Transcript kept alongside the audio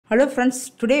Hello friends,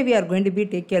 today we are going to be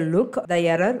take a look the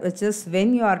error which is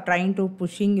when you are trying to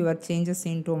pushing your changes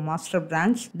into master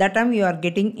branch, that time you are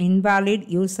getting invalid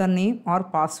username or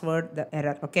password the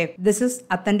error. Okay, this is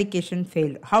authentication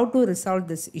failed. How to resolve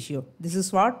this issue? This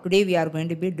is what today we are going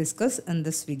to be discuss in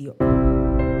this video.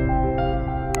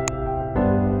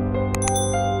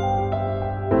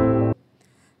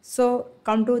 So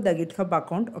come to the GitHub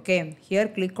account. Okay, here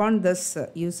click on this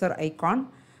user icon,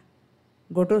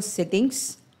 go to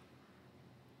settings.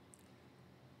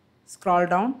 Scroll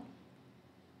down.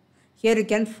 Here you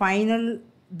can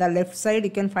the left side, you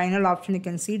can final option, you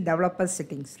can see developer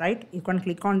settings, right? You can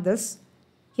click on this.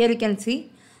 Here you can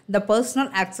see the personal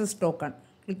access token.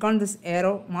 Click on this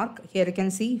arrow mark. Here you can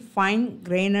see fine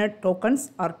grained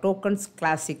tokens or tokens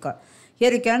classic.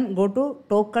 Here you can go to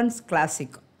tokens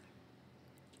classic.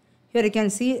 Here you can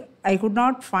see I could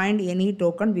not find any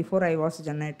token before I was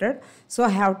generated. So I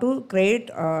have to create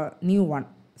a new one.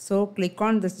 So click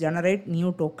on this generate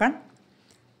new token.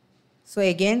 So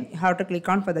again you have to click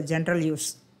on for the general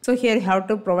use. So here you have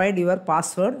to provide your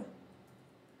password.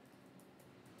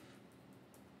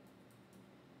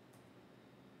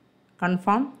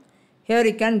 Confirm. Here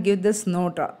you can give this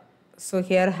note. So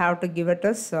here I have to give it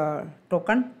as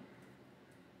token.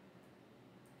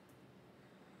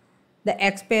 The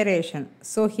expiration.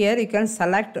 So here you can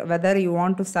select whether you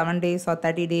want to 7 days or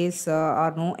 30 days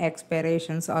or no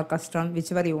expirations or custom,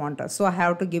 whichever you want. So I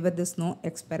have to give it this no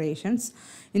expirations.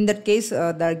 In that case,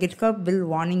 the GitHub will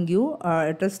warning you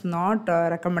it is not a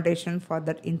recommendation for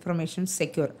that information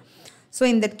secure. So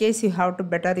in that case, you have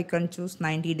to you can choose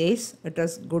 90 days. It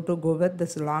is good to go with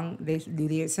this long days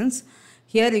durations.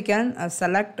 Here you can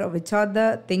select which are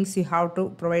the things you have to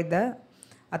provide the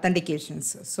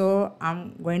authentications. So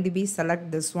I'm going to be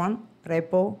select this one,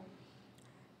 repo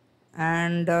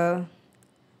and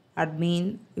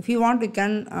admin. If you want, you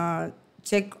can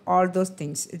check all those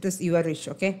things. It is your wish.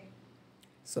 Okay,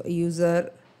 so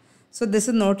user. So this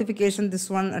is notification. This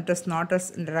one it is not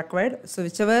as required. So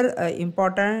whichever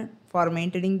important for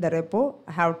maintaining the repo,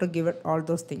 I have to give it all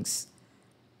those things.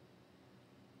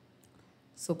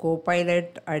 So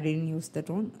Copilot, I didn't use that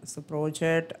one. So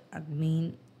project,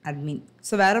 admin.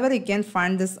 So wherever you can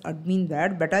find this admin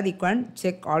word, better you can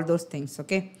check all those things.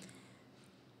 Okay,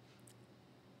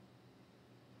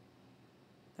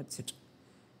 that's it.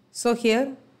 So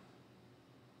here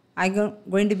I'm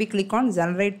going to be click on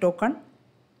generate token.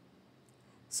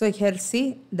 So here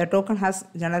see the token has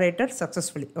generated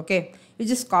successfully. Okay, you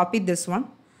just copy this one,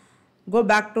 go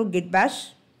back to git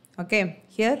bash. Okay,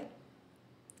 here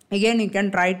again you can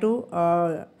try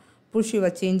to push your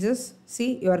changes.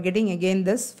 See, you are getting again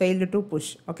this failed to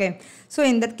push. Okay, so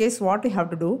in that case what you have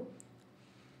to do,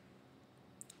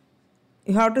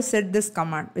 you have to set this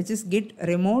command which is git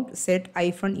remote set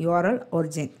 -url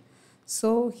origin.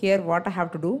 So here what I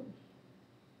have to do,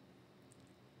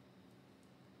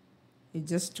 you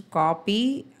just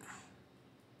copy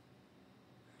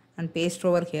and paste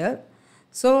over here.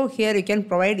 So here you can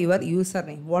provide your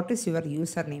username. What is your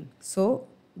username? So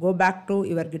go back to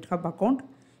your GitHub account.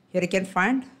 Here you can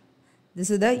find this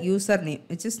is the username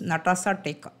which is NATASA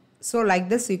Tech. So like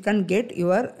this you can get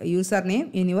your username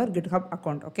in your GitHub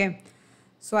account. Okay,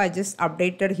 so I just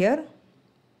updated here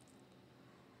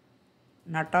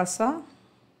NATASA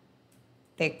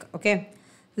Tech. Okay,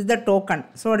 this is the token.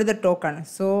 So what is the token?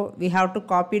 So we have to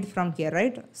copy it from here,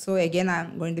 right? So again I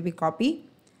am going to be copy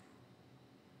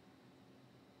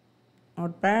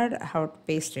notepad, I have to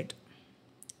paste it.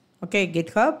 Okay,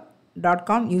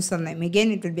 github.com username.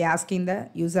 Again it will be asking the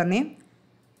username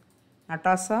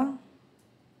NATASA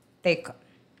Tech.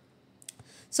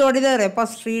 So what is the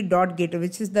repository.git,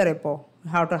 which is the repo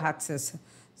how to access?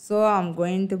 So I'm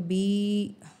going to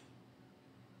be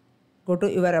go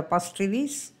to your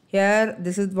repositories. Here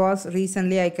this was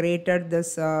recently I created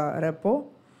this repo,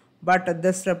 but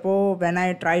this repo when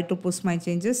I try to push my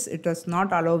changes it was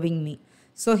not allowing me.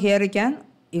 So here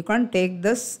you can take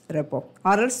this repo,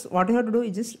 or else what you have to do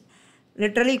is just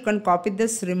literally you can copy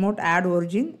this remote add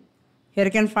origin. Here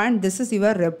you can find this is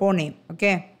your repo name.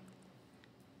 Okay,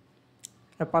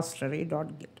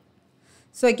 repository.git.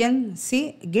 So you can see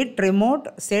git remote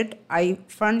set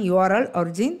 -url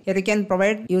origin. Here you can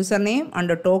provide username and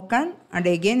a token, and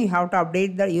again you have to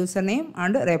update the username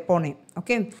and repo name.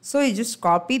 Okay, so you just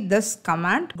copy this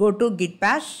command, go to git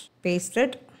bash, paste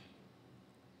it,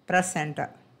 press enter.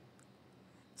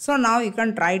 So now you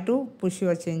can try to push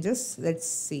your changes. Let's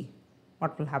see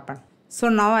what will happen. So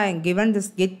now I am given this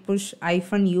git push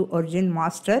 -u origin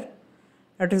master.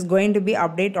 It is going to be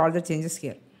update all the changes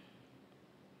here.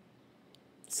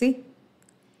 See,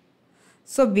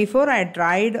 So before I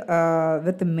tried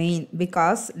with the main,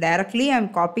 because directly I'm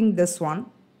copying this one,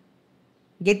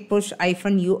 git push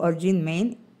 -u origin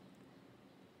main,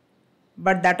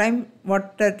 but that time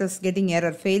what it is getting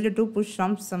error, failed to push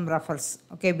some reference.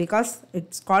 Okay, because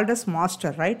it's called as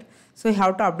master, right? So you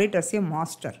have to update as a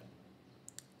master.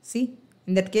 See,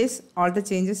 in that case, all the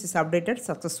changes is updated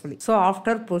successfully. So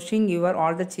after pushing your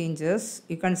all the changes,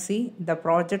 you can see the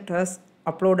project has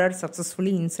uploaded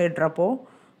successfully inside repo.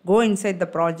 Go inside the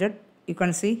project, you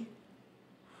can see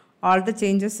all the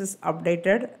changes is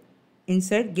updated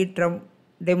inside git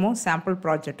demo sample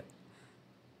project.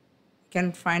 You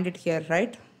can find it here,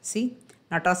 right? See,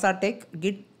 NATASA Tech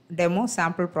git demo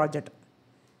sample project.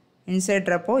 Inside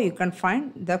repo, you can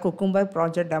find the Cucumber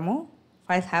project demo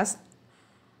file has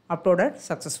uploaded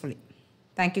successfully.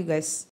 Thank you guys.